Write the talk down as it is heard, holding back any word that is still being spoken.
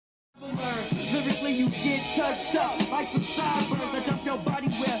when you get touched up like some sideburns. I dump your body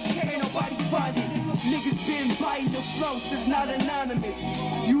where ain't nobody find it. Niggas been biting the flow since not anonymous.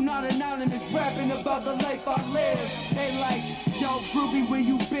 You not anonymous, rapping about the life I live. They like, yo, Groovy, where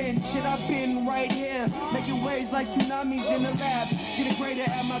you been? Shit, I been right here, making waves like tsunamis in the lab. Getting greater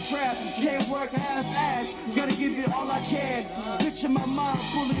at my craft, can't work half-ass. Gotta give it all I can. Picture my mind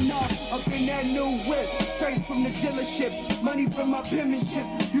pulling up in that new whip, straight from the dealership. Money from my penmanship,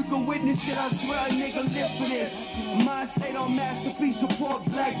 you can witness it. I swear a nigga live for this. Mind state on masterpiece, support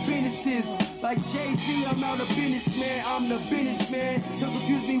black businesses. Like Jay-Z, I'm out of business, man. I'm the businessman. Don't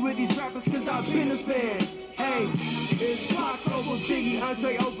confuse me with these rappers, cause I've been a fan. Hey, it's Pac over Biggie,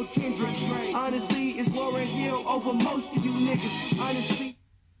 Andre over Kendrick. Honestly, it's Lauryn Hill over most of you niggas. Honestly.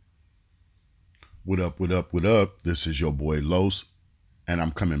 What up, what up, what up? This is your boy Los, and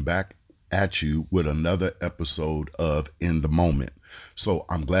I'm coming back at you with another episode of In the Moment. So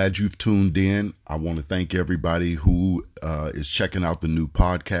I'm glad you've tuned in. I want to thank everybody who is checking out the new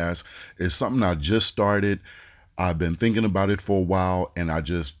podcast. It's something I just started. I've been thinking about it for a while, and I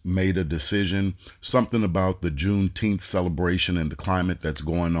just made a decision. Something about the Juneteenth celebration and the climate that's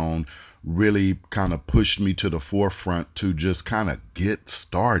going on really kind of pushed me to the forefront to just kind of get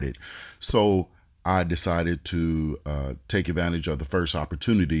started. So I decided to take advantage of the first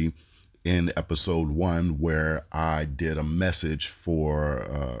opportunity in episode 1, where I did a message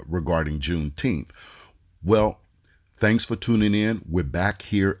for regarding Juneteenth. Well, thanks for tuning in. We're back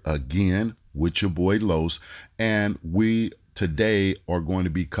here again with your boy Los, and we today are going to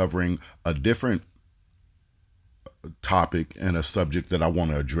be covering a different topic and a subject that I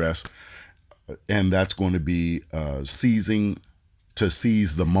want to address, and that's going to be seize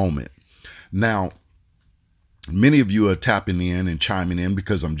the moment. Now, many of you are tapping in and chiming in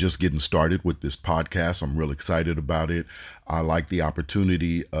because I'm just getting started with this podcast. I'm real excited about it. I like the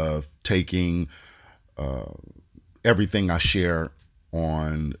opportunity of taking everything I share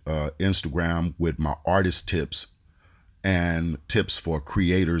on Instagram with my artist tips and tips for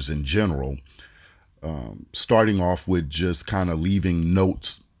creators in general. Starting off with just kind of leaving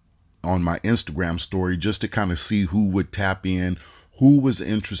notes on my Instagram story just to kind of see who would tap in, who was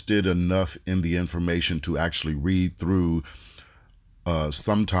interested enough in the information to actually read through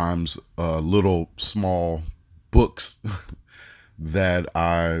sometimes little small books that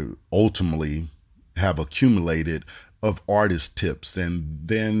I ultimately have accumulated of artist tips, and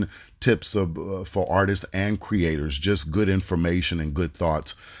then tips for artists and creators, just good information and good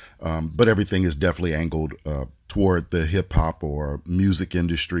thoughts. But everything is definitely angled toward the hip hop or music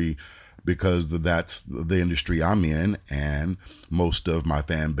industry, because that's the industry I'm in, and most of my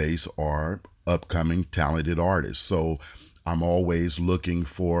fan base are upcoming talented artists. So I'm always looking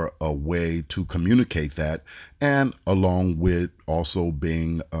for a way to communicate that, and along with also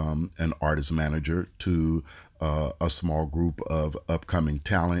being an artist manager to a small group of upcoming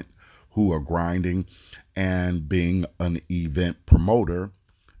talent who are grinding, and being an event promoter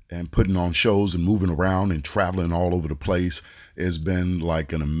and putting on shows and moving around and traveling all over the place. Has been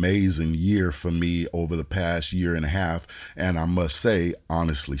like an amazing year for me over the past year and a half. And I must say,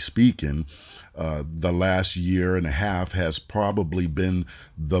 honestly speaking, the last year and a half has probably been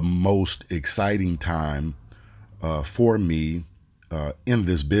the most exciting time for me in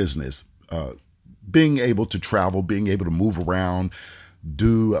this business. Being able to travel, being able to move around,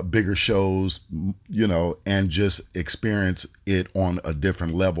 do bigger shows, and just experience it on a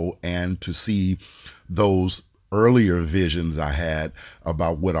different level, and to see those earlier visions I had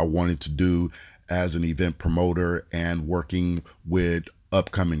about what I wanted to do as an event promoter and working with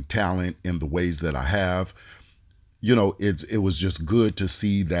upcoming talent in the ways that I have. It was just good to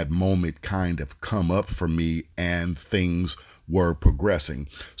see that moment kind of come up for me, and things were progressing.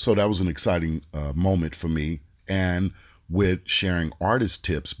 So that was an exciting moment for me. And with sharing artist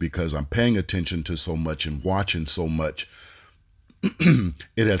tips, because I'm paying attention to so much and watching so much,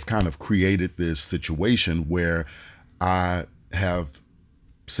 it has kind of created this situation where I have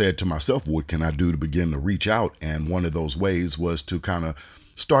said to myself, what can I do to begin to reach out? And one of those ways was to kind of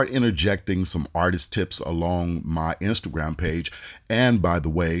start interjecting some artist tips along my Instagram page. And by the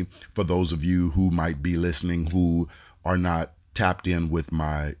way, for those of you who might be listening who are not tapped in with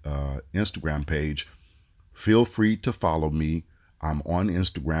my Instagram page, feel free to follow me. I'm on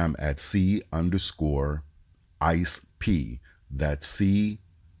Instagram at C_IceP. That's C_ICEP.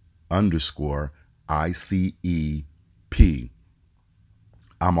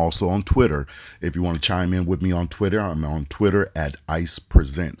 I'm also on Twitter. If you want to chime in with me on Twitter, I'm on Twitter at Ice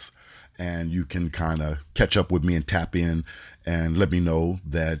Presents. And you can kind of catch up with me and tap in and let me know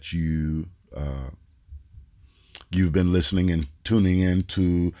that you've been listening and tuning in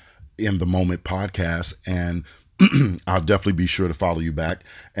to in the Moment podcast, and I'll definitely be sure to follow you back,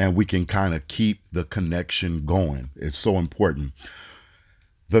 and we can kind of keep the connection going. It's so important.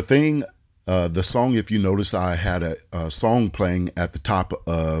 The song, if you notice, I had a song playing at the top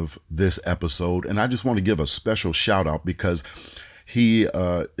of this episode, and I just want to give a special shout out because he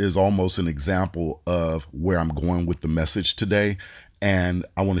is almost an example of where I'm going with the message today. And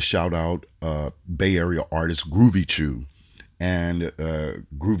I want to shout out Bay Area artist Groovy Chew. And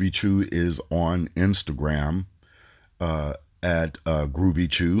Groovy Chew is on Instagram at Groovy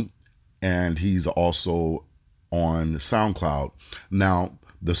Chew, and he's also on SoundCloud. Now,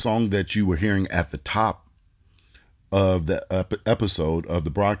 the song that you were hearing at the top of the episode of the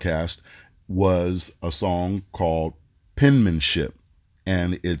broadcast was a song called Penmanship,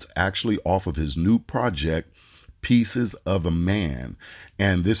 and it's actually off of his new project, Pieces of a Man,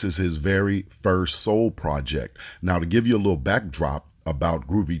 and this is his very first soul project. Now, to give you a little backdrop about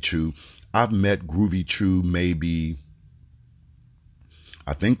Groovy Chew, I've met Groovy Chew maybe,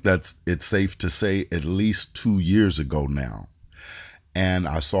 I think it's safe to say, at least 2 years ago now. And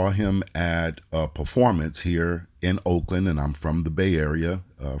I saw him at a performance here in Oakland, and I'm from the Bay Area,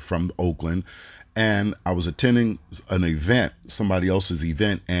 from Oakland. And I was attending an event, somebody else's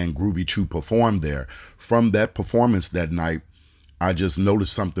event, and Groovy Chew performed there. From that performance that night, I just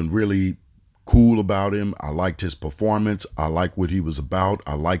noticed something really cool about him. I liked his performance. I liked what he was about.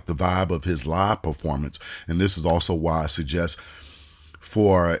 I liked the vibe of his live performance. And this is also why I suggest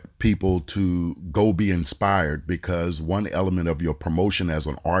for people to go be inspired, because one element of your promotion as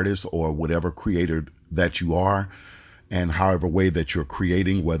an artist or whatever creator that you are, and however way that you're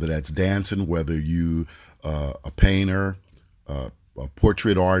creating, whether that's dancing, whether you a painter, a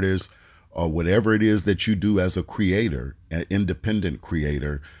portrait artist, or whatever it is that you do as a creator, an independent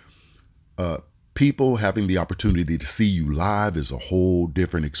creator, people having the opportunity to see you live is a whole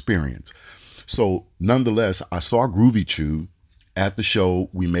different experience. So nonetheless, I saw Groovy Chew at the show.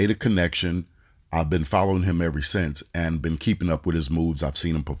 We made a connection. I've been following him ever since and been keeping up with his moves. I've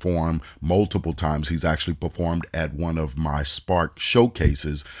seen him perform multiple times. He's actually performed at one of my Spark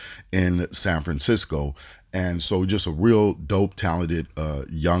showcases in San Francisco. And so just a real dope, talented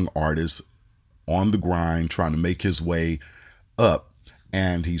young artist on the grind, trying to make his way up.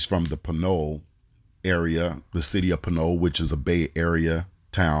 And he's from the Pinole area, the city of Pinole, which is a Bay Area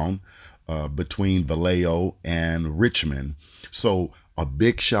town between Vallejo and Richmond. So a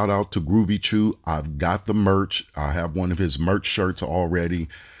big shout out to Groovy Chew. I've got the merch. I have one of his merch shirts already.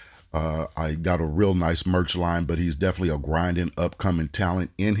 I got a real nice merch line, but he's definitely a grinding, upcoming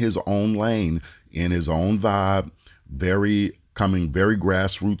talent in his own lane, in his own vibe, very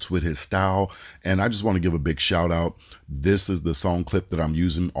grassroots with his style. And I just want to give a big shout out. This is the song clip that I'm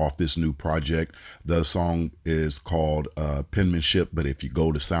using off this new project. The song is called Penmanship, but if you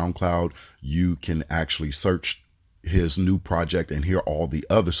go to SoundCloud, you can actually search his new project and hear all the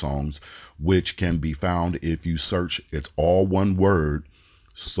other songs, which can be found if you search, it's all one word,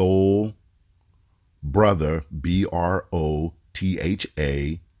 Soul Brother, BROTHA,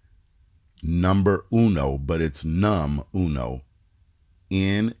 number uno, but it's num uno,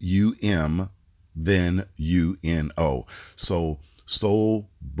 NUM, then UNO. So Soul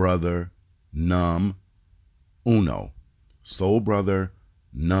Brother Num Uno. Soul Brother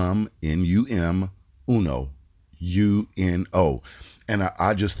Num, NUM, Uno, UNO. And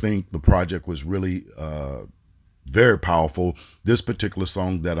I just think the project was really very powerful. This particular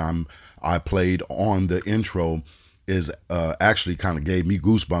song that I played on the intro is actually kind of gave me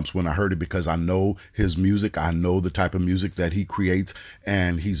goosebumps when I heard it, because I know his music. I know the type of music that he creates,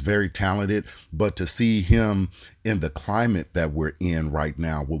 and he's very talented. But to see him in the climate that we're in right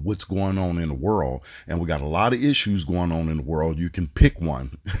now with what's going on in the world, and we got a lot of issues going on in the world. You can pick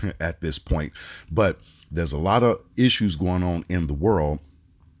one at this point, but there's a lot of issues going on in the world.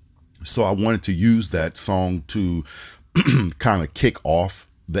 So I wanted to use that song to kind of kick off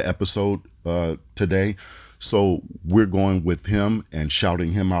the episode today. So we're going with him and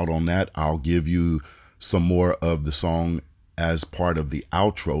shouting him out on that. I'll give you some more of the song as part of the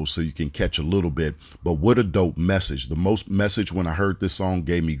outro so you can catch a little bit. But what a dope message. The most message when I heard this song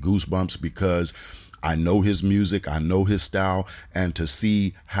gave me goosebumps, because I know his music, I know his style, and to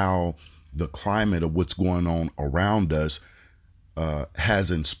see how the climate of what's going on around us has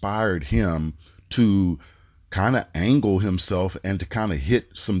inspired him to kind of angle himself and to kind of hit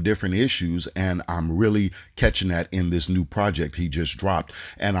some different issues. And I'm really catching that in this new project he just dropped.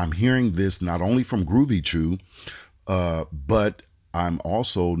 And I'm hearing this not only from Groovy Chew, but I'm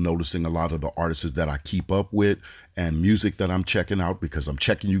also noticing a lot of the artists that I keep up with and music that I'm checking out, because I'm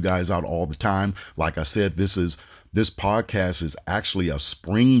checking you guys out all the time. Like I said, this podcast is actually a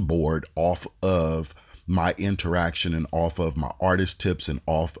springboard off of my interaction and off of my artist tips and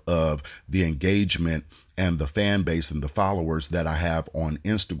off of the engagement and the fan base and the followers that I have on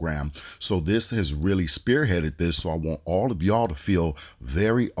Instagram. So this has really spearheaded this. So I want all of y'all to feel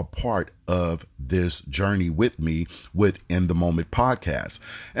very a part of this journey with me with In the Moment podcast.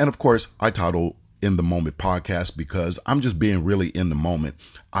 And of course, I title In the Moment podcast because I'm just being really in the moment.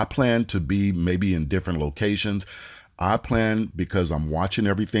 I plan to be maybe in different locations. I plan, because I'm watching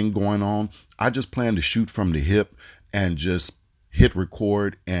everything going on, I just plan to shoot from the hip and just hit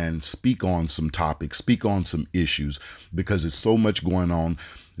record and speak on some topics, speak on some issues, because it's so much going on,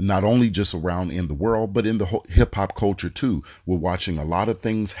 not only just around in the world, but in the hip hop culture too. We're watching a lot of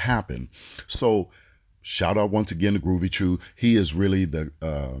things happen. So shout out once again to Groovy True. He is really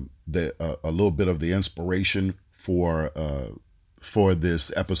a little bit of the inspiration for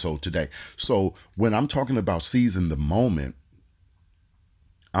this episode today. So when I'm talking about seizing the moment,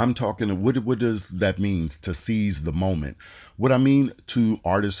 I'm talking, what does that mean, to seize the moment? What I mean to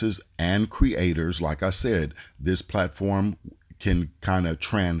artists and creators, like I said, this platform can kind of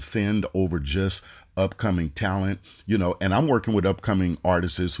transcend over just upcoming talent, and I'm working with upcoming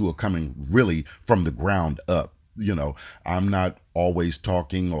artists who are coming really from the ground up. I'm not always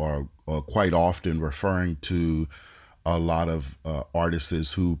talking or quite often referring to a lot of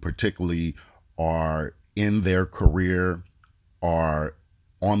artists who particularly are in their career, are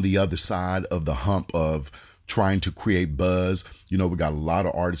on the other side of the hump of trying to create buzz. We got a lot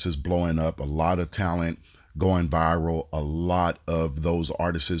of artists blowing up, a lot of talent going viral, a lot of those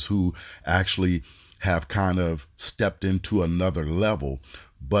artists who actually have kind of stepped into another level.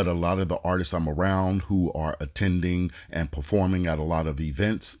 But a lot of the artists I'm around who are attending and performing at a lot of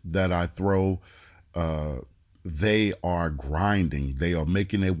events that I throw, they are grinding. They are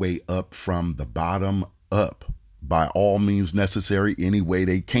making their way up from the bottom up by all means necessary, any way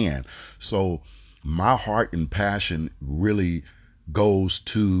they can. So my heart and passion really goes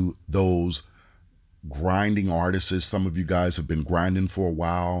to those grinding artists. Some of you guys have been grinding for a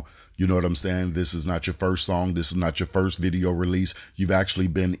while. You know what I'm saying? This is not your first song. This is not your first video release. You've actually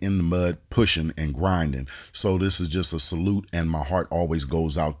been in the mud pushing and grinding. So this is just a salute, and my heart always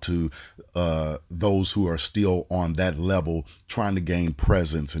goes out to those who are still on that level, trying to gain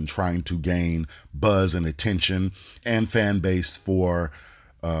presence and trying to gain buzz and attention and fan base for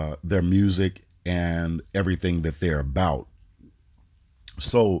their music and everything that they're about.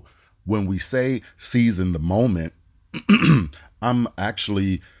 So when we say seizing the moment, I'm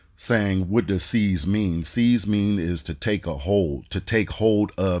actually saying, what does seize mean? Seize mean is to take a hold, to take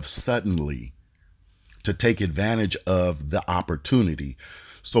hold of suddenly, to take advantage of the opportunity.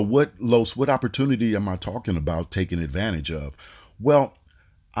 So what opportunity am I talking about taking advantage of? Well,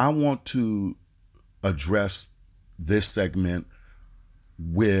 I want to address this segment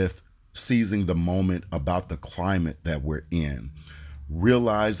with seizing the moment about the climate that we're in,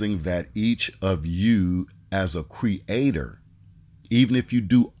 realizing that each of you as a creator, even if you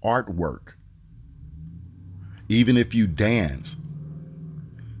do artwork, even if you dance,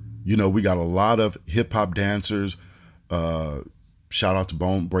 we got a lot of hip hop dancers. Shout out to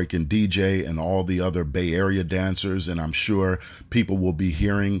Bone Breaking DJ and all the other Bay Area dancers. And I'm sure people will be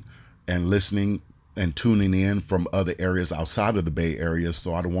hearing and listening and tuning in from other areas outside of the Bay Area.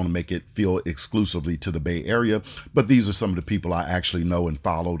 So I don't want to make it feel exclusively to the Bay Area, but these are some of the people I actually know and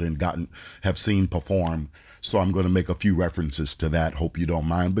followed and have seen perform. So I'm going to make a few references to that. Hope you don't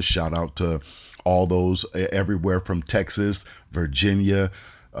mind, but shout out to all those everywhere from Texas, Virginia.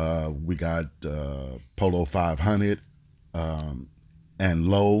 We got Polo 500 and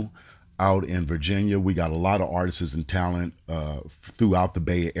Low out in Virginia. We got a lot of artists and talent throughout the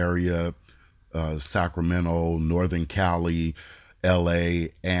Bay Area, Sacramento, Northern Cali, LA,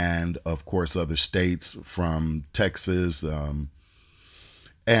 and of course other states from Texas,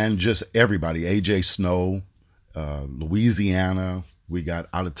 and just everybody. AJ Snow, Louisiana. We got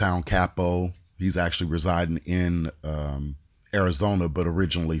Out of Town Capo. He's actually residing in Arizona, but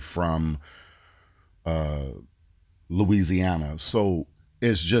originally from Louisiana. So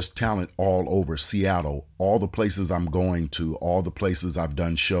it's just talent all over Seattle, all the places I'm going to, all the places I've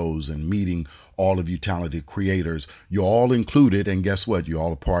done shows and meeting all of you talented creators. You're all included. And guess what? You're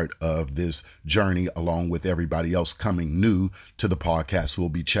all a part of this journey along with everybody else coming new to the podcast who will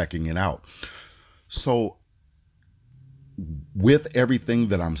be checking it out. So with everything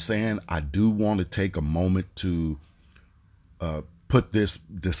that I'm saying, I do want to take a moment to put this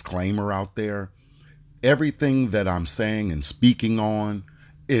disclaimer out there. Everything that I'm saying and speaking on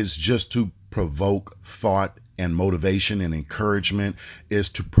is just to provoke thought and motivation and encouragement, is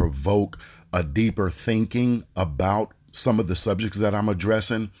to provoke a deeper thinking about some of the subjects that I'm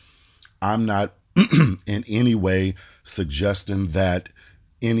addressing. I'm not in any way suggesting that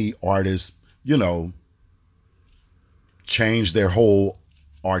any artist, change their whole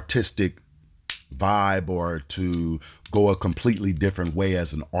artistic vibe or to go a completely different way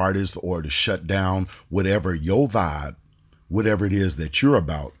as an artist or to shut down whatever your vibe, whatever it is that you're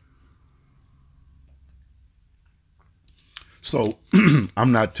about. So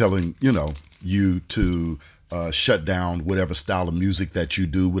I'm not telling, you to shut down whatever style of music that you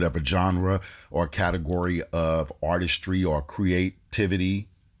do, whatever genre or category of artistry or creativity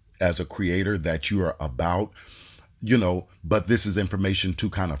as a creator that you are about, but this is information to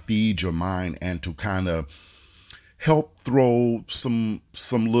kind of feed your mind and to kind of help throw some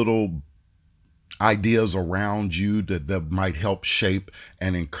little ideas around you that might help shape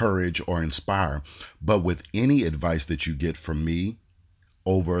and encourage or inspire. But with any advice that you get from me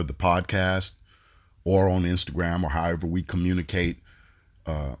over the podcast or on Instagram or however we communicate,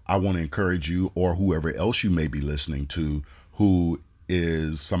 I want to encourage you or whoever else you may be listening to who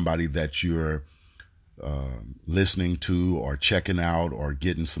is somebody that you're listening to or checking out or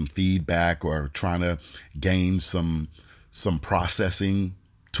getting some feedback or trying to gain some processing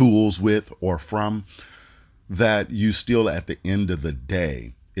tools with or from, that you still at the end of the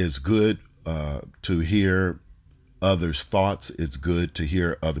day, it's good to hear others' thoughts. It's good to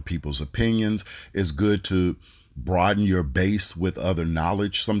hear other people's opinions. It's good to broaden your base with other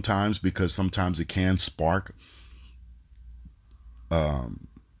knowledge sometimes, because sometimes it can spark a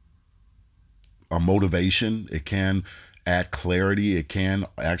motivation. It can add clarity. It can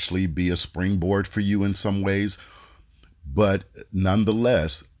actually be a springboard for you in some ways. But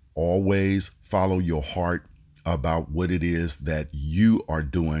nonetheless, always follow your heart about what it is that you are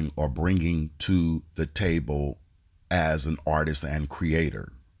doing or bringing to the table as an artist and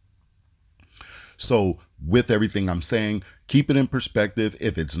creator. So with everything I'm saying, keep it in perspective.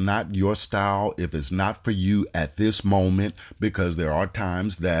 If it's not your style, if it's not for you at this moment, because there are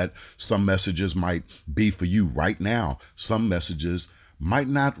times that some messages might be for you right now. Some messages might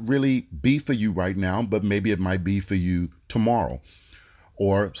not really be for you right now, but maybe it might be for you tomorrow.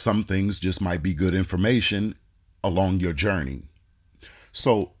 Or some things just might be good information along your journey.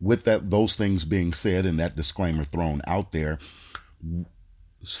 So with those things being said and that disclaimer thrown out there,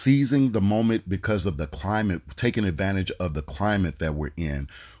 seizing the moment because of the climate, taking advantage of the climate that we're in.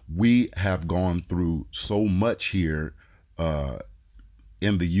 We have gone through so much here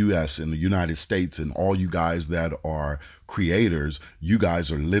in the U.S., in the United States, and all you guys that are creators, you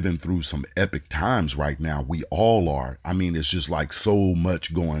guys are living through some epic times right now. We all are. I mean, it's just like so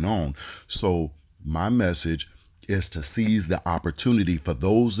much going on. So my message is to seize the opportunity for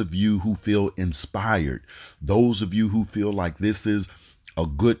those of you who feel inspired, those of you who feel like this is a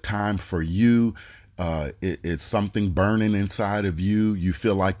good time for you. It's something burning inside of you. You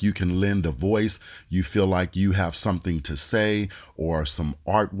feel like you can lend a voice. You feel like you have something to say, or some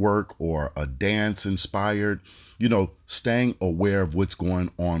artwork or a dance inspired, staying aware of what's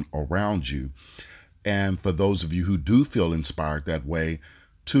going on around you. And for those of you who do feel inspired that way,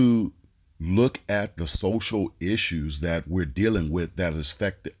 to look at the social issues that we're dealing with that is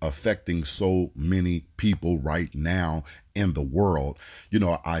affecting so many people right now in the world.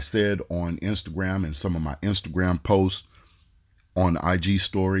 I said on Instagram and some of my Instagram posts on IG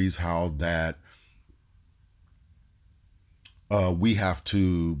stories how that we have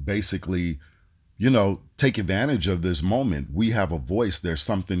to basically, take advantage of this moment. We have a voice. There's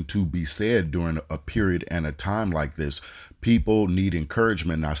something to be said during a period and a time like this. People need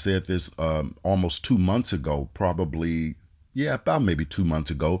encouragement. And I said this almost 2 months ago, about maybe 2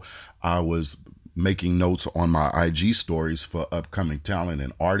 months ago. I was making notes on my IG stories for upcoming talent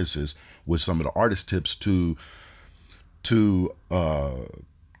and artists with some of the artist tips to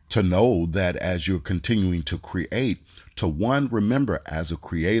know that as you're continuing to create, to one, remember as a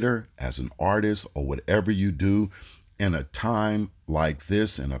creator, as an artist, or whatever you do in a time like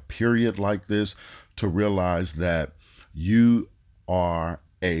this, in a period like this, to realize that you are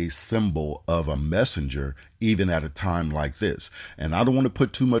a symbol of a messenger, even at a time like this. And I don't want to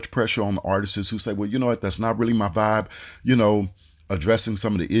put too much pressure on the artists who say, well, you know what, that's not really my vibe. Addressing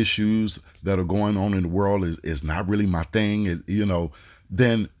some of the issues that are going on in the world is not really my thing.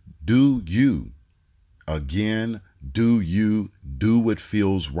 Then do you. Again, do you. Do what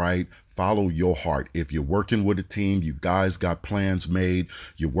feels right. Follow your heart. If you're working with a team, you guys got plans made,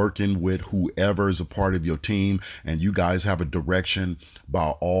 you're working with whoever is a part of your team, and you guys have a direction, by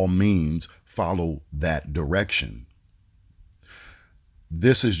all means, follow that direction.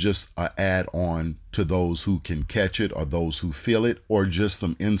 This is just an add-on to those who can catch it or those who feel it, or just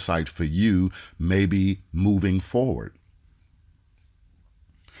some insight for you maybe moving forward.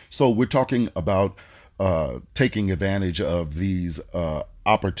 So we're talking about taking advantage of these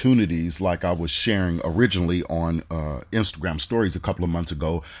opportunities, like I was sharing originally on Instagram stories a couple of months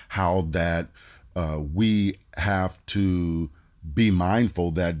ago, how that we have to be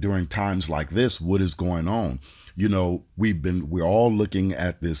mindful that during times like this, what is going on? You know, we're all looking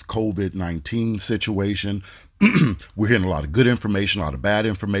at this COVID-19 situation. We're hearing a lot of good information, a lot of bad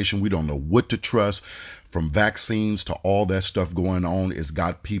information. We don't know what to trust, from vaccines to all that stuff going on. It's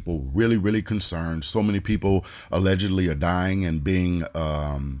got people really, really concerned. So many people allegedly are dying and being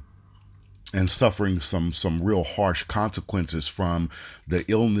and suffering some real harsh consequences from the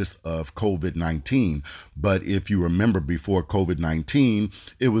illness of COVID-19. But if you remember, before COVID-19,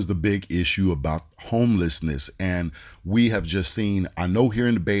 it was the big issue about homelessness. And we have just seen, I know here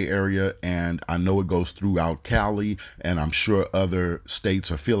in the Bay Area, and I know it goes throughout Cali, and I'm sure other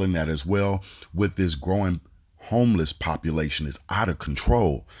states are feeling that as well, with this growing homeless population is out of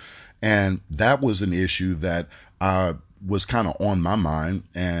control. And that was an issue that was kind of on my mind,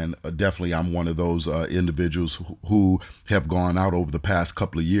 and definitely I'm one of those individuals who have gone out over the past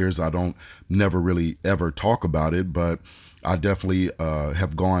couple of years. I don't never really ever talk about it, but I definitely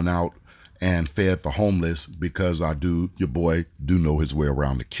have gone out and fed the homeless, because your boy do know his way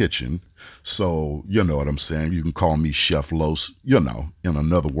around the kitchen. So you know what I'm saying. You can call me Chef Los, in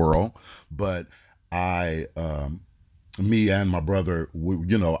another world. But me and my brother,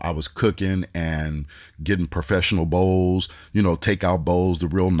 I was cooking and getting professional bowls, takeout bowls, the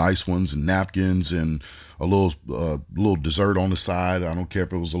real nice ones, and napkins, and a little dessert on the side. I don't care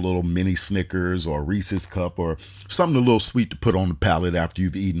if it was a little mini Snickers or a Reese's cup or something a little sweet to put on the palate after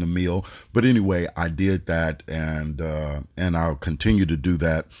you've eaten a meal. But anyway, I did that, and I'll continue to do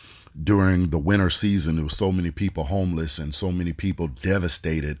that. During the winter season, there was so many people homeless and so many people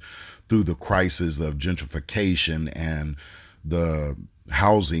devastated through the crisis of gentrification and the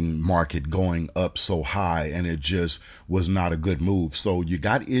housing market going up so high, and it just was not a good move. So you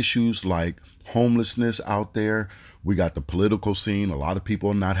got issues like homelessness out there. We got the political scene. A lot of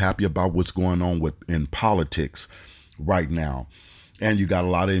people are not happy about what's going on in politics right now. And you got a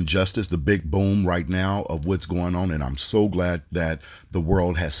lot of injustice, the big boom right now of what's going on. And I'm so glad that the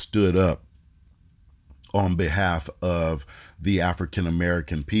world has stood up on behalf of the African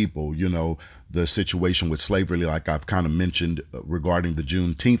American people. The situation with slavery, like I've kind of mentioned regarding the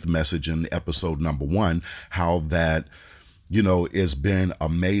Juneteenth message in episode number 1, how that, it's been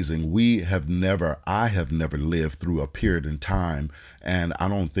amazing. I have never lived through a period in time, and I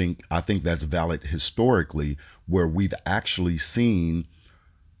think that's valid historically, where we've actually seen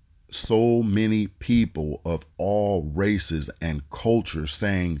so many people of all races and cultures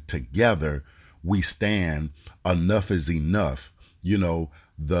saying together, we stand, enough is enough.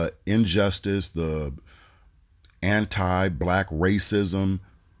 The injustice, the anti-black racism,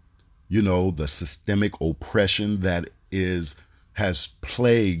 the systemic oppression that has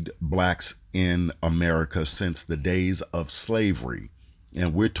plagued blacks in America since the days of slavery.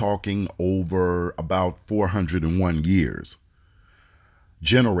 And we're talking over about 401 years.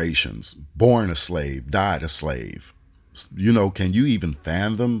 Generations, born a slave, died a slave. Can you even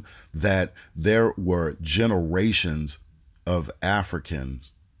fathom that there were generations of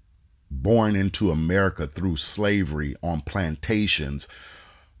Africans born into America through slavery on plantations,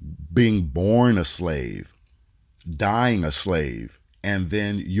 being born a slave, dying a slave, and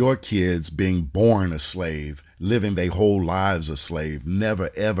then your kids being born a slave, living their whole lives a slave,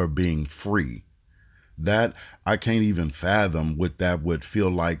 never ever being free? That I can't even fathom what that would feel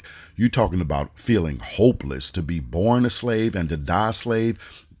like. You talking about feeling hopeless, to be born a slave and to die a slave.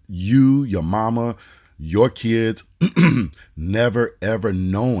 You, your mama, your kids, never ever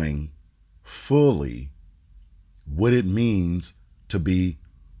knowing fully what it means to be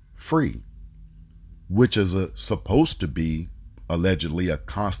free, which is supposed to be allegedly a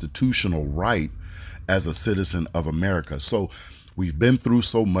constitutional right as a citizen of America. So we've been through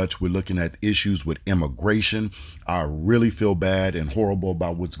so much. We're looking at issues with immigration. I really feel bad and horrible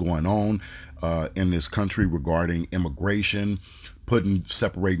about what's going on in this country regarding immigration,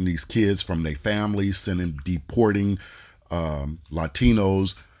 separating these kids from their families, deporting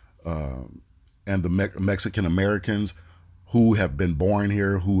Latinos and the Mexican Americans who have been born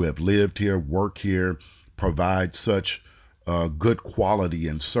here, who have lived here, work here, provide such good quality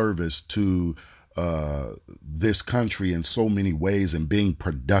and service to this country in so many ways, and being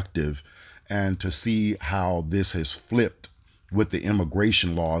productive. And to see how this has flipped with the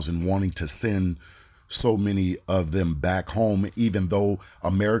immigration laws and wanting to send so many of them back home, even though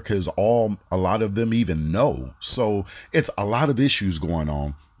America is all, a lot of them even know. So it's a lot of issues going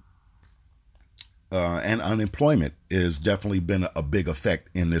on. And unemployment has definitely been a big effect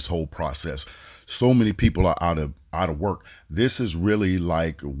in this whole process. So many people are out of work. This is really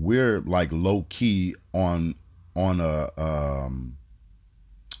like, we're like low key on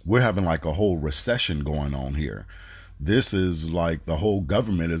we're having like a whole recession going on here. This is like the whole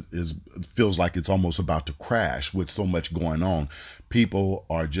government is feels like it's almost about to crash with so much going on. People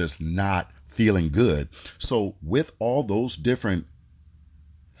are just not feeling good. So with all those different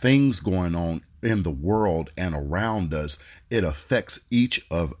things going on in the world and around us, it affects each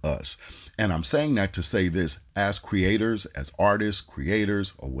of us. And I'm saying that to say this: as creators, as artists,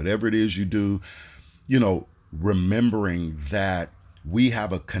 creators, or whatever it is you do, remembering that we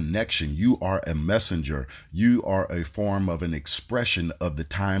have a connection. You are a messenger. You are a form of an expression of the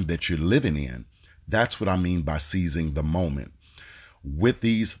time that you're living in. That's what I mean by seizing the moment. With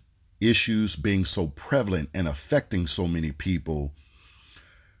these issues being so prevalent and affecting so many people,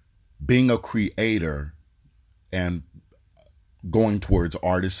 being a creator and going towards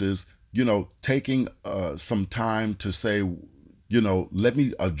artists, taking some time to say, let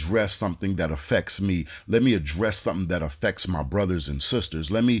me address something that affects me. Let me address something that affects my brothers and sisters.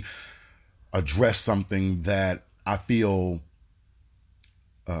 Let me address something that I feel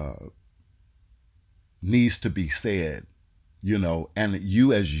needs to be said, and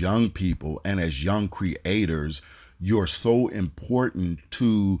you as young people and as young creators, you're so important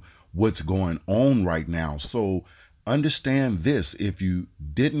to what's going on right now. So understand this: if you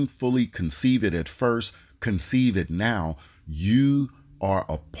didn't fully conceive it at first, conceive it now. You are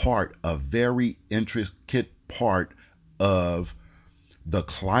a very intricate part of the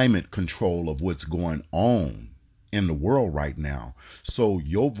climate control of what's going on in the world right now. So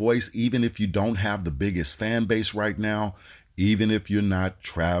your voice, even if you don't have the biggest fan base right now, even if you're not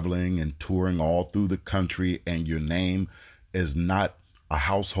traveling and touring all through the country and your name is not a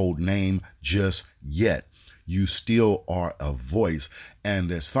household name just yet, you still are a voice. And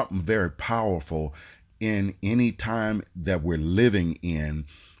there's something very powerful in any time that we're living in,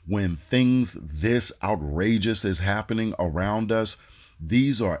 when things this outrageous is happening around us.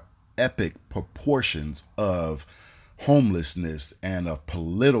 These are epic proportions of homelessness and of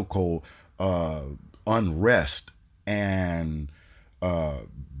political unrest and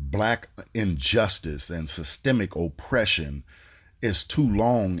black injustice and systemic oppression is too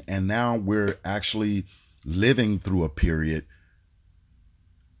long. And now we're actually living through a period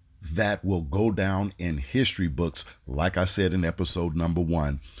that will go down in history books. Like I said in episode number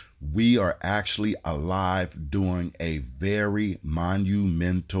 1, we are actually alive during a very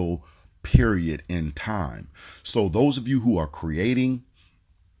monumental period in time. So those of you who are creating,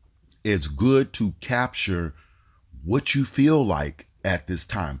 it's good to capture what you feel like at this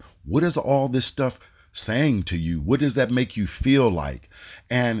time. What is all this stuff saying to you? What does that make you feel like?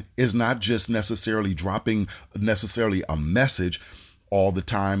 And it's not just necessarily dropping necessarily a message all the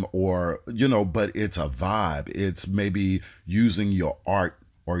time, or, but it's a vibe. It's maybe using your art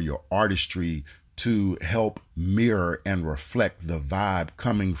or your artistry to help mirror and reflect the vibe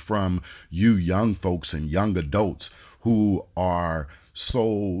coming from you young folks and young adults who are so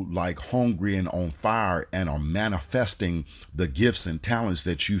like hungry and on fire and are manifesting the gifts and talents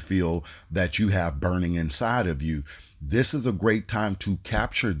that you feel that you have burning inside of you. This is a great time to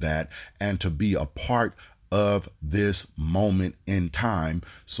capture that and to be a part of this moment in time.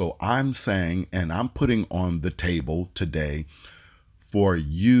 So I'm saying, and I'm putting on the table today for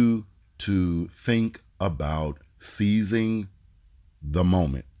you to think about seizing the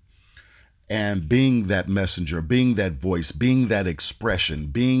moment and being that messenger, being that voice, being that expression,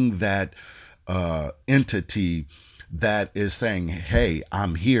 being that entity that is saying, hey,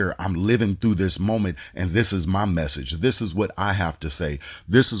 I'm here, I'm living through this moment, and this is my message. This is what I have to say.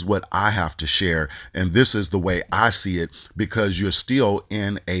 This is what I have to share. And this is the way I see it, because you're still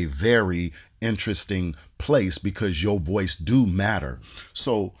in a very interesting place, because your voice do matter.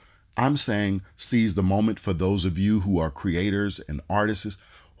 So I'm saying seize the moment for those of you who are creators and artists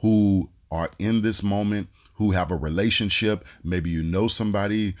who are in this moment, who have a relationship. Maybe you know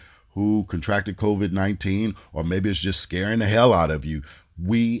somebody who contracted COVID-19, or maybe it's just scaring the hell out of you.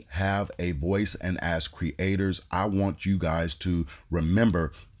 We have a voice, and as creators, I want you guys to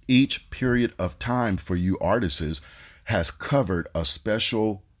remember each period of time for you artists has covered a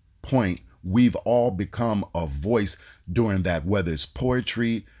special point. We've all become a voice during that, whether it's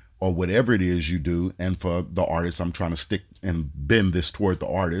poetry or whatever it is you do. And for the artists, I'm trying to stick and bend this toward the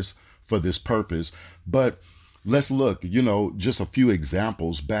artists for this purpose. But Let's look, just a few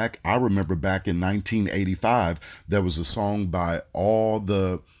examples back. I remember back in 1985, there was a song by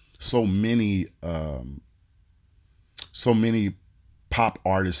so many, so many pop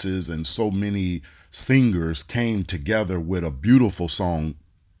artists and so many singers came together with a beautiful song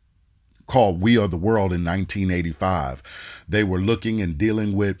called We Are the World in 1985. They were looking and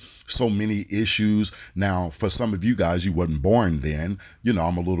dealing with so many issues. Now, for some of you guys, you wasn't born then.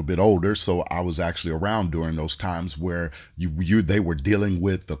 I'm a little bit older, so I was actually around during those times where they were dealing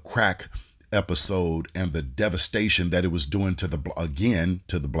with the crack episode and the devastation that it was doing to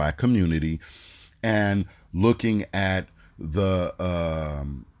the black community, and looking at the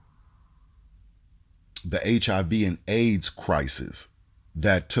HIV and AIDS crisis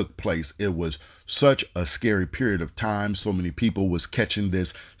that took place. It was such a scary period of time. So many people was catching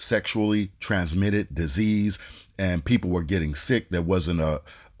this sexually transmitted disease, and people were getting sick. There wasn't a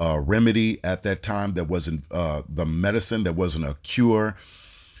remedy at that time. There wasn't the medicine. There wasn't a cure,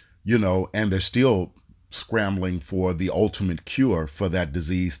 and they're still scrambling for the ultimate cure for that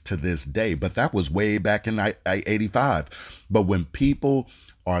disease to this day. But that was way back in 85. But when people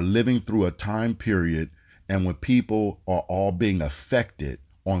are living through a time period, and when people are all being affected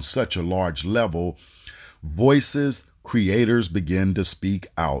on such a large level, creators begin to speak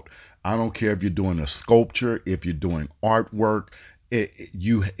out. I don't care if you're doing a sculpture, if you're doing artwork,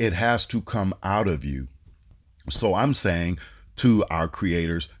 it has to come out of you. So I'm saying to our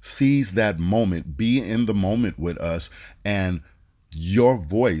creators, seize that moment, be in the moment with us, and your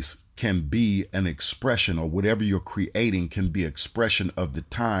voice can be an expression, or whatever you're creating can be expression of the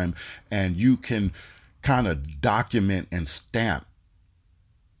time, and you can kind of document and stamp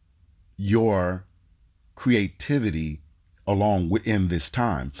your creativity along within this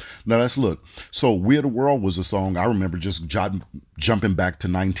time. Now let's look. So We Are the World was a song I remember just jumping back to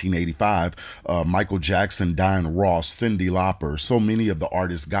 1985. Michael Jackson, Diana Ross, Cyndi Lauper, so many of the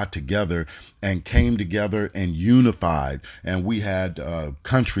artists got together and came together and unified. And we had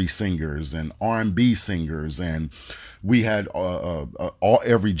country singers and R&B singers, and we had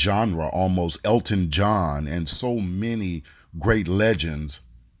every genre, almost Elton John, and so many great legends,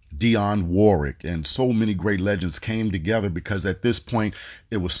 Dionne Warwick, and so many great legends came together because at this point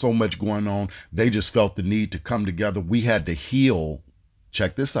it was so much going on. They just felt the need to come together. We had to heal.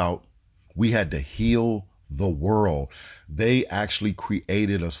 Check this out. We had to heal the world. They actually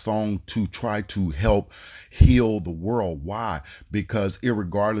created a song to try to help heal the world. Why? Because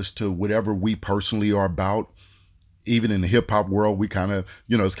irregardless to whatever we personally are about, even in the hip hop world, we kind of,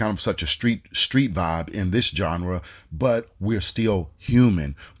 it's kind of such a street vibe in this genre, but we're still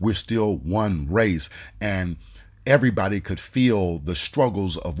human. We're still one race, and everybody could feel the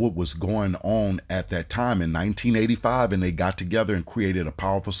struggles of what was going on at that time in 1985. And they got together and created a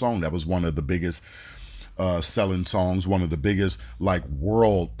powerful song. That was one of the biggest selling songs, one of the biggest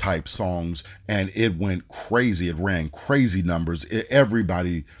world type songs. And it went crazy. It ran crazy numbers.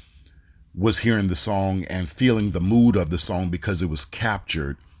 Everybody was hearing the song and feeling the mood of the song because it was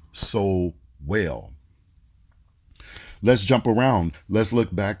captured so well. Let's jump around. Let's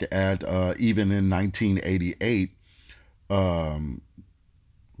look back at even in 1988.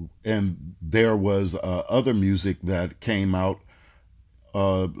 And there was other music that came out.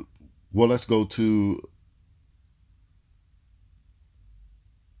 Let's go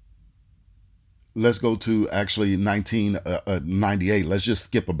to actually 1998. Let's just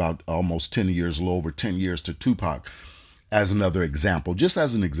skip about almost 10 years, a little over 10 years, to Tupac as another example. Just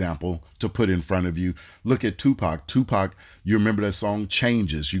as an example to put in front of you, look at Tupac. Tupac, you remember that song,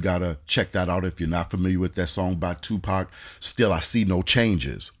 Changes? You got to check that out if you're not familiar with that song by Tupac. Still, I See No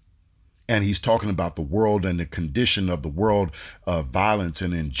Changes. And he's talking about the world and the condition of the world of violence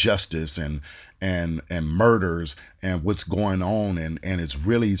and injustice and murders and what's going on. And it's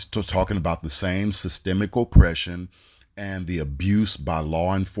really talking about the same systemic oppression and the abuse by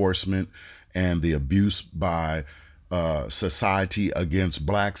law enforcement and the abuse by society against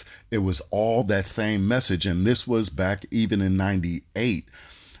blacks. It was all that same message. And this was back even in 98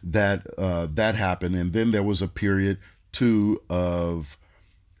 that happened. And then there was a period too of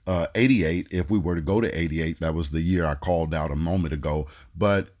 88. If we were to go to 88, that was the year I called out a moment ago.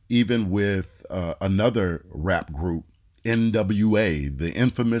 But even with another rap group, NWA, the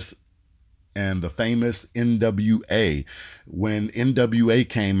infamous and the famous NWA, when NWA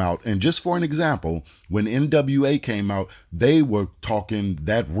came out, and just for an example, when NWA came out, they were talking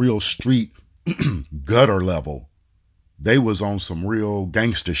that real street gutter level. They was on some real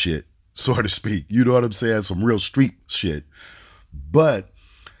gangster shit, so to speak. You know what I'm saying? Some real street shit. But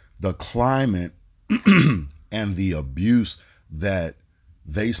the climate and the abuse that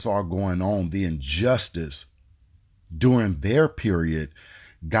they saw going on, the injustice during their period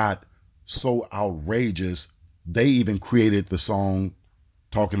got so outrageous, they even created the song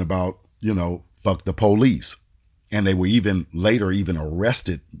talking about, fuck the police. And they were even later even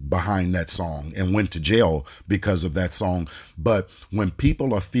arrested behind that song and went to jail because of that song. But when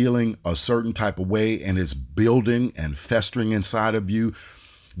people are feeling a certain type of way and it's building and festering inside of you,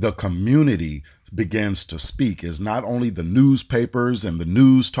 the community begins to speak. Is not only the newspapers and the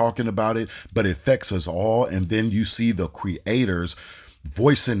news talking about it, but it affects us all. And then you see the creators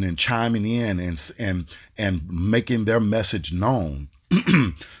voicing and chiming in and making their message known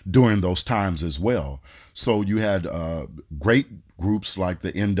during those times as well. So you had great groups like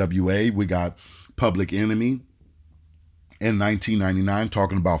the NWA. We got Public Enemy in 1999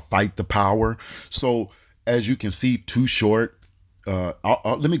 talking about Fight the Power. So as you can see, Too Short.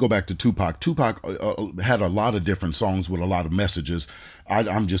 Let me go back to Tupac. Tupac had a lot of different songs with a lot of messages.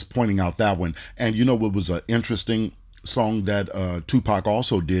 I'm just pointing out that one. And you know what was an interesting song that Tupac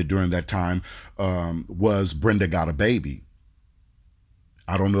also did during that time was Brenda Got a Baby.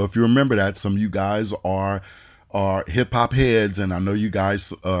 I don't know if you remember that. Some of you guys are hip hop heads, and I know you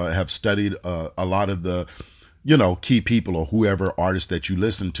guys have studied a lot of the, key people or whoever artists that you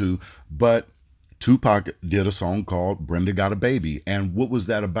listen to. But Tupac did a song called Brenda Got a Baby. And what was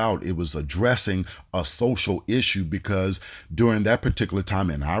that about? It was addressing a social issue, because during that particular time,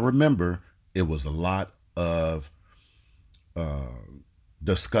 and I remember, it was a lot of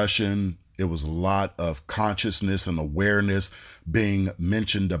discussion. It was a lot of consciousness and awareness being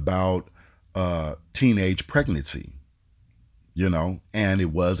mentioned about teenage pregnancy, and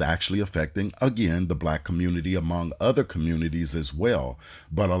it was actually affecting, again, the Black community among other communities as well.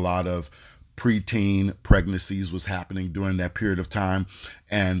 But a lot of preteen pregnancies was happening during that period of time.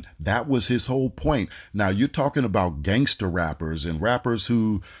 And that was his whole point. Now you're talking about gangster rappers and rappers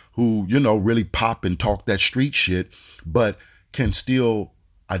who really pop and talk that street shit, but can still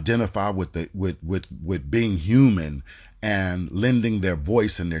identify with being human and lending their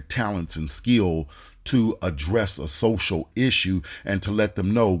voice and their talents and skill to address a social issue and to let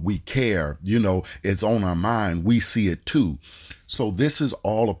them know we care, it's on our mind. We see it too. So this is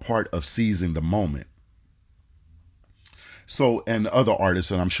all a part of seizing the moment. So, and other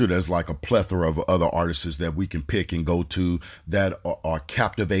artists, and I'm sure there's like a plethora of other artists that we can pick and go to that are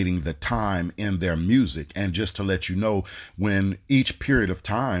captivating the time in their music. And just to let you know, when each period of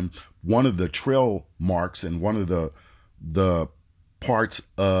time, one of the trail marks and one of the parts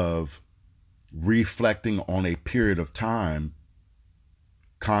of reflecting on a period of time,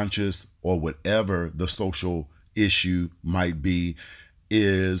 conscious or whatever the social issue might be,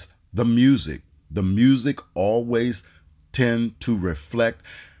 is the music. The music always tend to reflect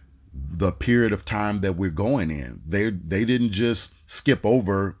the period of time that we're going in. They didn't just skip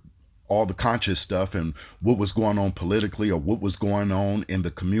over all the conscious stuff and what was going on politically or what was going on in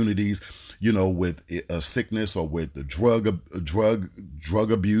the communities, with a sickness or with the drug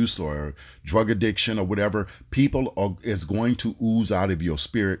abuse or drug addiction or whatever. Is going to ooze out of your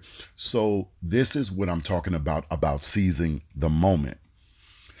spirit. So this is what I'm talking about seizing the moment.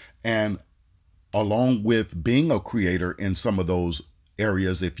 And along with being a creator in some of those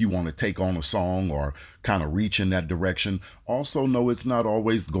areas, if you want to take on a song or kind of reach in that direction, also know it's not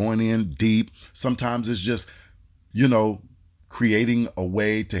always going in deep. Sometimes it's just, creating a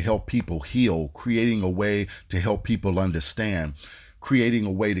way to help people heal, creating a way to help people understand, creating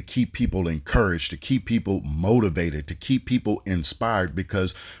a way to keep people encouraged, to keep people motivated, to keep people inspired,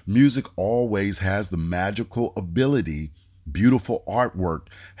 because music always has the magical ability. Beautiful artwork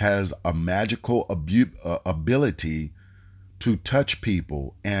has a magical ability to touch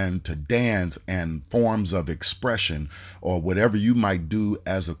people and to dance and forms of expression or whatever you might do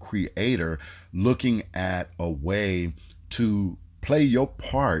as a creator, looking at a way to play your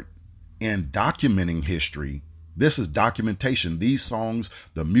part in documenting history. This is documentation. These songs,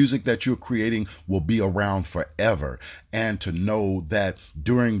 the music that you're creating, will be around forever. And to know that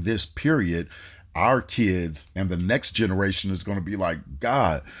during this period, our kids and the next generation is going to be like,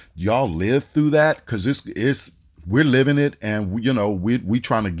 God, y'all lived through that? Because we're living it, and we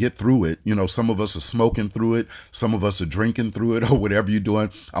trying to get through it. Some of us are smoking through it, some of us are drinking through it, or whatever you're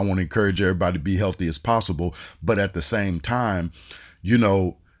doing. I want to encourage everybody to be healthy as possible, but at the same time,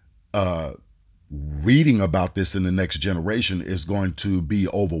 reading about this in the next generation is going to be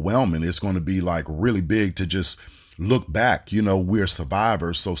overwhelming. It's going to be like really big to just look back. We're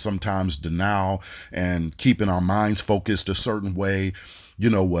survivors, so sometimes denial and keeping our minds focused a certain way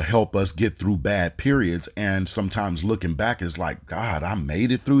will help us get through bad periods. And sometimes looking back is like, God, I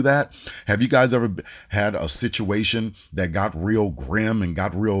made it through that. Have you guys ever had a situation that got real grim and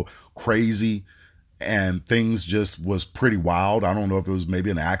got real crazy and things just was pretty wild. I don't know if it was maybe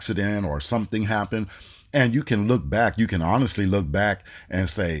an accident or something happened. And you can look back, you can honestly look back and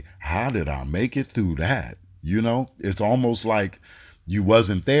say, how did I make it through that? You know, it's almost like you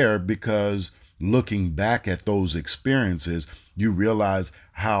wasn't there, because looking back at those experiences, you realize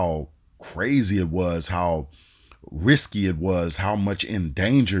how crazy it was, how risky it was, how much in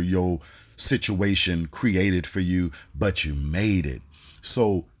danger your situation created for you, but you made it.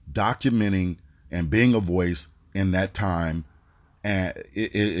 So documenting and being a voice in that time, and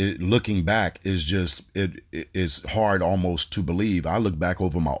looking back is just it's hard almost to believe. I look back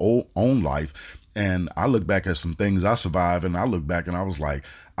over my own life, and I look back at some things I survived, and I look back and I was like,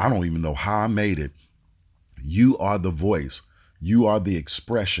 I don't even know how I made it. You are the voice. You are the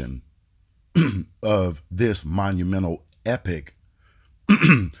expression of this monumental, epic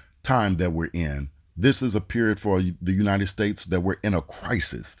time that we're in. This is a period for the United States that we're in a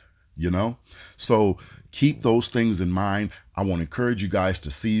crisis, you know? So keep those things in mind. I want to encourage you guys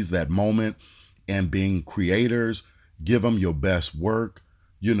to seize that moment, and being creators, give them your best work,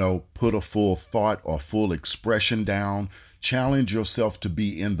 you know, put a full thought or full expression down, challenge yourself to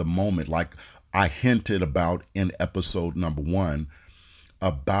be in the moment. Like I hinted about in episode number 1,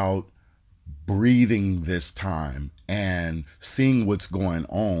 about breathing this time and seeing what's going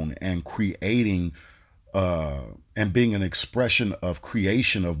on and creating and being an expression of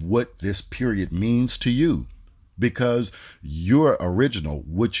creation of what this period means to you, because you're original.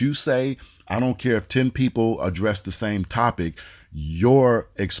 What you say, I don't care if 10 people address the same topic, your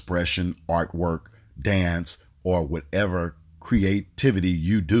expression, artwork, dance, or whatever creativity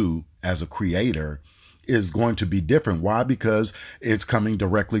you do as a creator is going to be different. Why? Because it's coming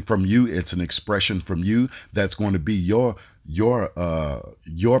directly from you. It's an expression from you that's going to be your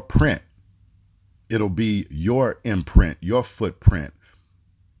print. It'll be your imprint, your footprint,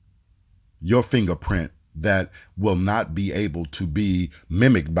 your fingerprint that will not be able to be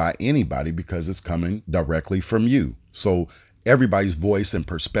mimicked by anybody, because it's coming directly from you. So everybody's voice and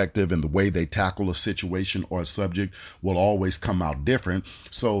perspective and the way they tackle a situation or a subject will always come out different.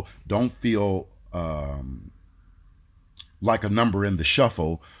 So don't feel like a number in the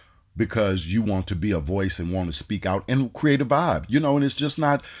shuffle because you want to be a voice and want to speak out and create a vibe, you know, and it's just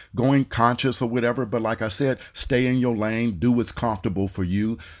not going conscious or whatever. But like I said, stay in your lane, do what's comfortable for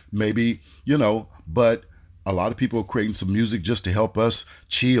you, maybe, you know, but a lot of people are creating some music just to help us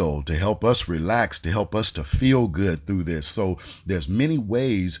chill, to help us relax, to help us to feel good through this. So there's many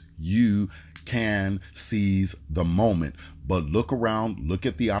ways you can seize the moment, but look around, look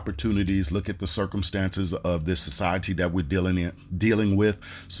at the opportunities, look at the circumstances of this society that we're dealing with.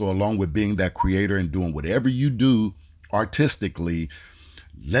 So along with being that creator and doing whatever you do artistically,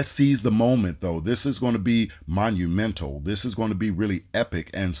 let's seize the moment though. This is going to be monumental. This is going to be really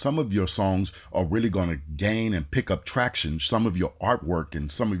epic. And some of your songs are really going to gain and pick up traction. Some of your artwork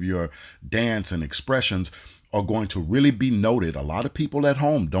and some of your dance and expressions are going to really be noted. A lot of people at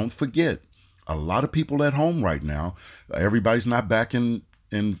home, don't forget, a lot of people at home right now, everybody's not back in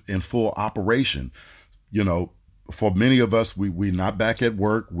full operation. You know, for many of us, we're not back at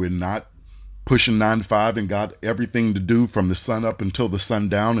work. We're not pushing 9 to 5 and got everything to do from the sun up until the sun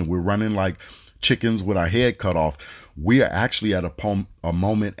down, and we're running like chickens with our head cut off. We are actually at a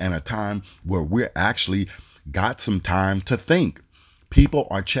moment and a time where we're actually got some time to think. People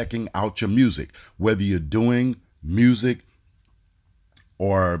are checking out your music, whether you're doing music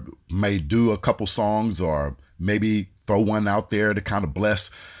or may do a couple songs or maybe throw one out there to kind of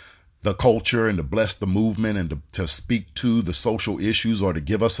bless the culture and to bless the movement and to speak to the social issues or to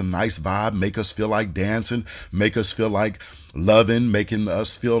give us a nice vibe, make us feel like dancing, make us feel like loving, making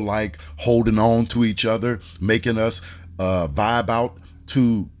us feel like holding on to each other, making us vibe out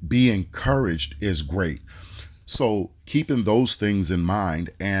to be encouraged is great. So keeping those things in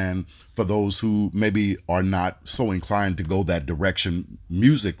mind, and for those who maybe are not so inclined to go that direction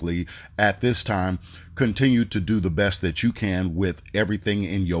musically at this time, continue to do the best that you can with everything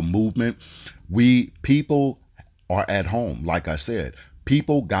in your movement. People are at home. Like I said,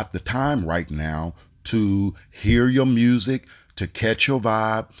 people got the time right now to hear your music, to catch your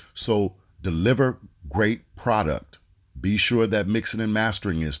vibe. So deliver great product. Be sure that mixing and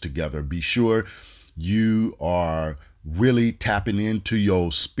mastering is together. Be sure you are really tapping into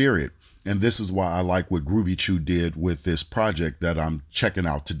your spirit. And this is why I like what Groovy Chew did with this project that I'm checking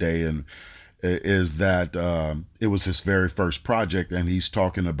out today. And is that it was his very first project, and he's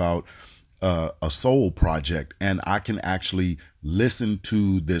talking about a soul project. And I can actually listen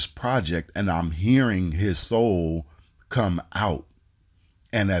to this project and I'm hearing his soul come out.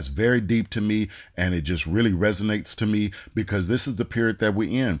 And that's very deep to me, and it just really resonates to me because this is the period that we're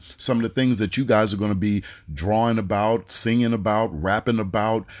in. Some of the things that you guys are going to be drawing about, singing about, rapping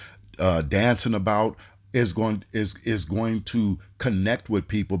about, dancing about is going to connect with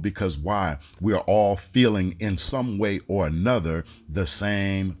people because why? We are all feeling in some way or another the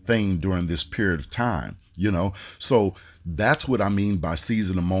same thing during this period of time, So that's what I mean by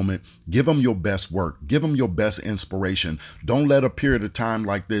seizing a moment. Give them your best work. Give them your best inspiration. Don't let a period of time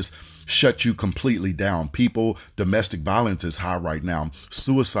like this shut you completely down. Domestic violence is high right now.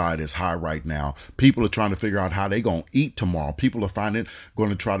 Suicide is high right now. People are trying to figure out how they're going to eat tomorrow. People are going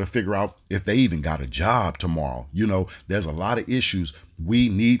to try to figure out if they even got a job tomorrow. There's a lot of issues. We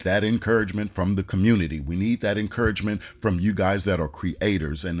need that encouragement from the community. We need that encouragement from you guys that are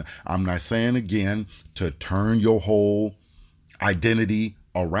creators. And I'm not saying again to turn your whole identity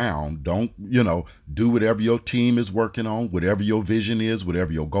around. Don't, do whatever your team is working on, whatever your vision is,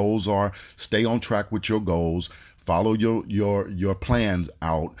 whatever your goals are. Stay on track with your goals. Follow your plans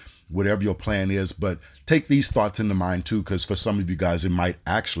out, whatever your plan is. But take these thoughts into mind too, because for some of you guys, it might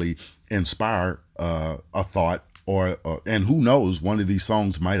actually inspire a thought, and who knows, one of these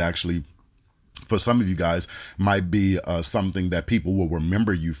songs might actually, for some of you guys, might be something that people will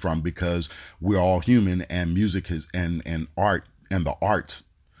remember you from, because we're all human, and music and art and the arts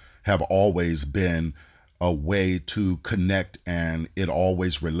have always been a way to connect, and it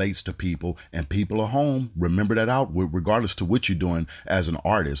always relates to people, and people are home. Remember that out, regardless to what you're doing as an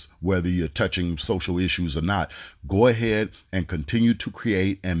artist, whether you're touching social issues or not. Go ahead and continue to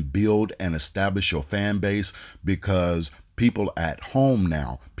create and build and establish your fan base, because people at home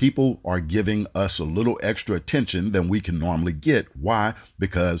now, people are giving us a little extra attention than we can normally get. Why?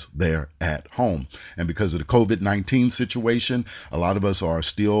 Because they're at home. And because of the COVID-19 situation, a lot of us are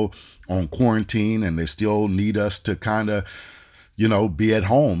still on quarantine, and they still need us to kind of, be at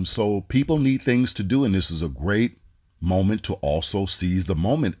home. So people need things to do. And this is a great moment to also seize the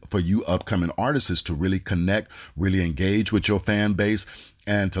moment for you upcoming artists to really connect, really engage with your fan base,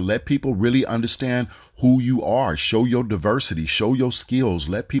 and to let people really understand who you are. Show your diversity, show your skills,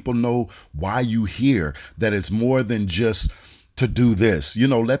 let people know why you here, that it's more than just to do this.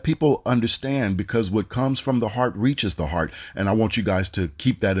 Let people understand, because what comes from the heart reaches the heart. And I want you guys to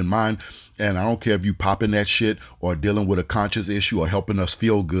keep that in mind. And I don't care if you popping that shit or dealing with a conscious issue or helping us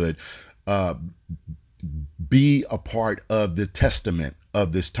feel good. Be a part of the testament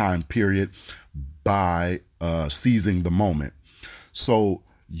of this time period by seizing the moment. So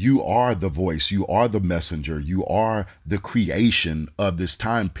you are the voice, you are the messenger, you are the creation of this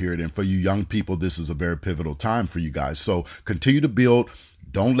time period. And for you young people, this is a very pivotal time for you guys. So continue to build.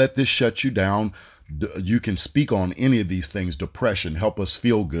 Don't let this shut you down. You can speak on any of these things. Depression, help us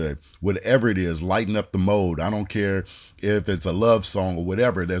feel good, whatever it is, lighten up the mode. I don't care if it's a love song or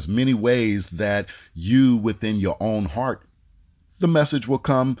whatever. There's many ways that you, within your own heart, the message will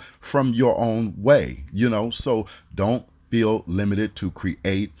come from your own way, so don't feel limited to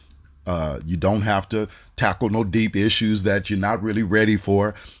create. You don't have to tackle no deep issues that you're not really ready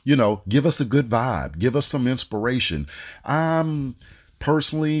for. Give us a good vibe. Give us some inspiration. I'm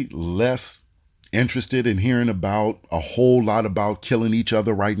personally less interested in hearing about a whole lot about killing each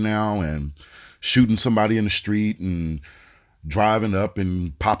other right now and shooting somebody in the street and driving up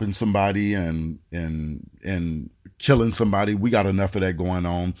and popping somebody and killing somebody. We got enough of that going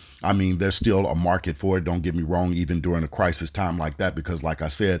on. I mean, there's still a market for it. Don't get me wrong, even during a crisis time like that, because like I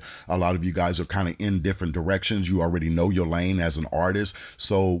said, a lot of you guys are kind of in different directions. You already know your lane as an artist.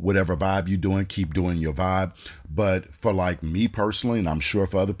 So whatever vibe you're doing, keep doing your vibe. But for like me personally, and I'm sure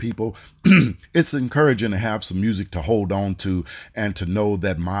for other people, it's encouraging to have some music to hold on to, and to know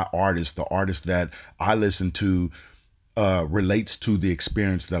that my artist, the artist that I listen to, relates to the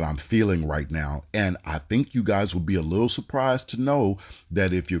experience that I'm feeling right now. And I think you guys will be a little surprised to know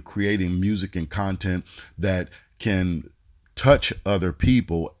that if you're creating music and content that can touch other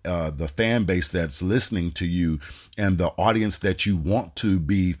people, the fan base that's listening to you, and the audience that you want to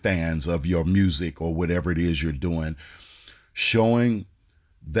be fans of your music or whatever it is you're doing, showing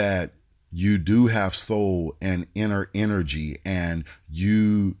that you do have soul and inner energy, and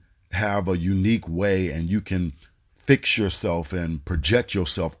you have a unique way, and you can fix yourself and project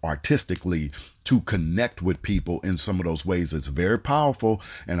yourself artistically to connect with people in some of those ways. It's very powerful.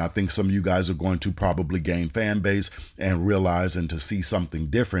 And I think some of you guys are going to probably gain fan base and realize and to see something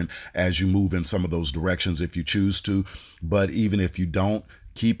different as you move in some of those directions if you choose to. But even if you don't,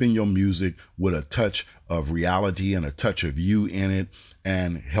 keeping your music with a touch of reality and a touch of you in it,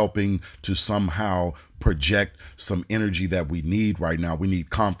 and helping to somehow project some energy that we need right now. We need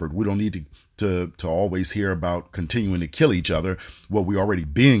comfort. We don't need to always hear about continuing to kill each other. Well, we're already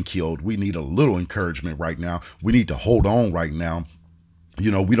being killed. We need a little encouragement right now. We need to hold on right now.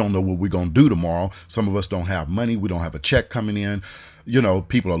 We don't know what we're going to do tomorrow. Some of us don't have money. We don't have a check coming in.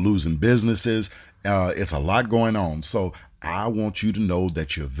 People are losing businesses. It's a lot going on. So I want you to know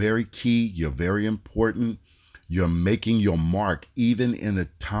that you're very key. You're very important. You're making your mark even in a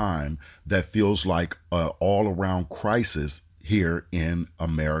time that feels like an all-around crisis here in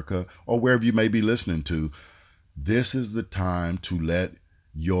America or wherever you may be listening to. This is the time to let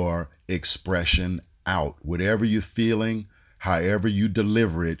your expression out. Whatever you're feeling, however you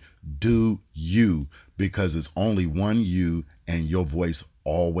deliver it, do you, because it's only one you, and your voice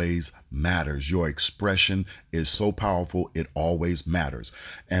always matters. Your expression is so powerful, it always matters.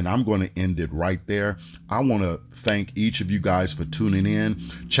 And I'm going to end it right there. I want to thank each of you guys for tuning in,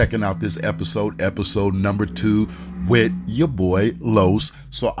 checking out this episode number 2 with your boy Los.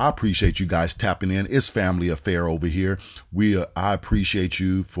 So I appreciate you guys tapping in. It's family affair over here. I appreciate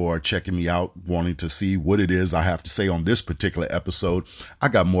you for checking me out, wanting to see what it is I have to say on this particular episode. I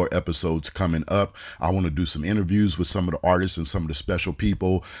got more episodes coming up. I want to do some interviews with some of the artists and some of the special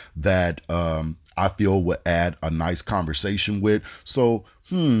people that I feel will add a nice conversation with. So,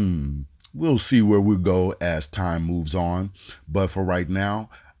 we'll see where we go as time moves on. But for right now,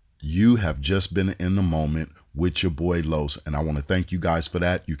 you have just been in the moment with your boy Los, and I want to thank you guys for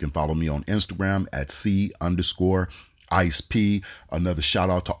that. You can follow me on Instagram at C_IceP. Another shout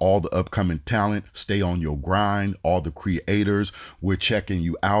out to all the upcoming talent. Stay on your grind. All the creators, we're checking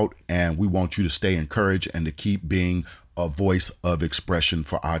you out, and we want you to stay encouraged and to keep being a voice of expression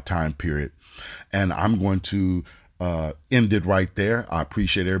for our time period. And I'm going to end it right there. I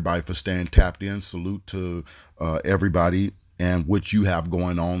appreciate everybody for staying tapped in. Salute to everybody and what you have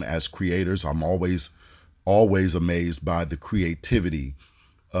going on as creators. I'm always amazed by the creativity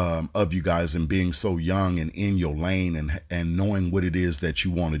of you guys, and being so young and in your lane and knowing what it is that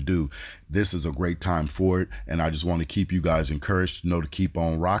you want to do. This is a great time for it, and I just want to keep you guys encouraged to keep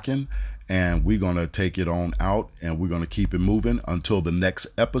on rocking, and we're going to take it on out, and we're going to keep it moving until the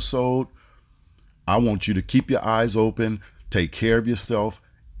next episode. I want you to keep your eyes open, take care of yourself,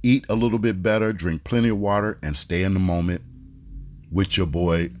 eat a little bit better, drink plenty of water, and stay in the moment with your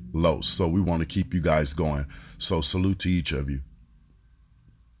boy Los. So we want to keep you guys going. So salute to each of you.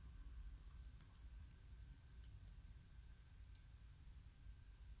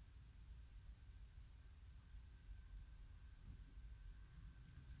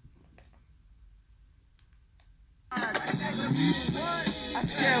 I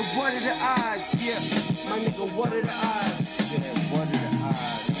said, what are the odds? Yeah, my nigga, what are the odds? Yeah, what are the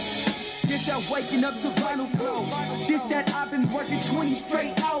odds? This that waking up to vinyl flow. This that I've been working 20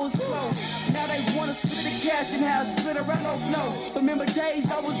 straight hours flow. Now they wanna split the cash and have split a rental flow. Remember days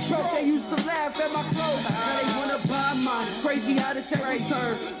I was broke, they used to laugh at my clothes. Now they wanna buy mine. It's crazy how this take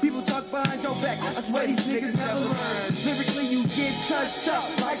turn. People talk behind your back. I swear these niggas never learn. Lyrically you get touched up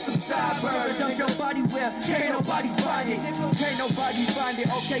like some sideburns. Dump your body where can't nobody find it. Can't nobody find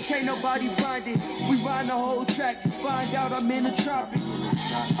it. Okay, can't nobody find it. We ride the whole track to find out I'm in the tropics.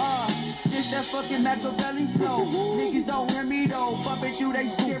 This that fucking Machiavelli flow. Niggas don't hear me though, bumping through they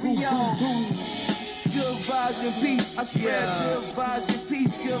stereo. Good vibes and peace, I swear. Good vibes and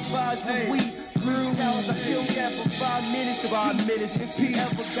peace, good vibes and weed. Freestyles, I feel that for 5 minutes. 5 minutes in peace.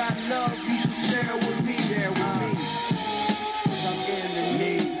 Ever got love, you should share with me. Share with me.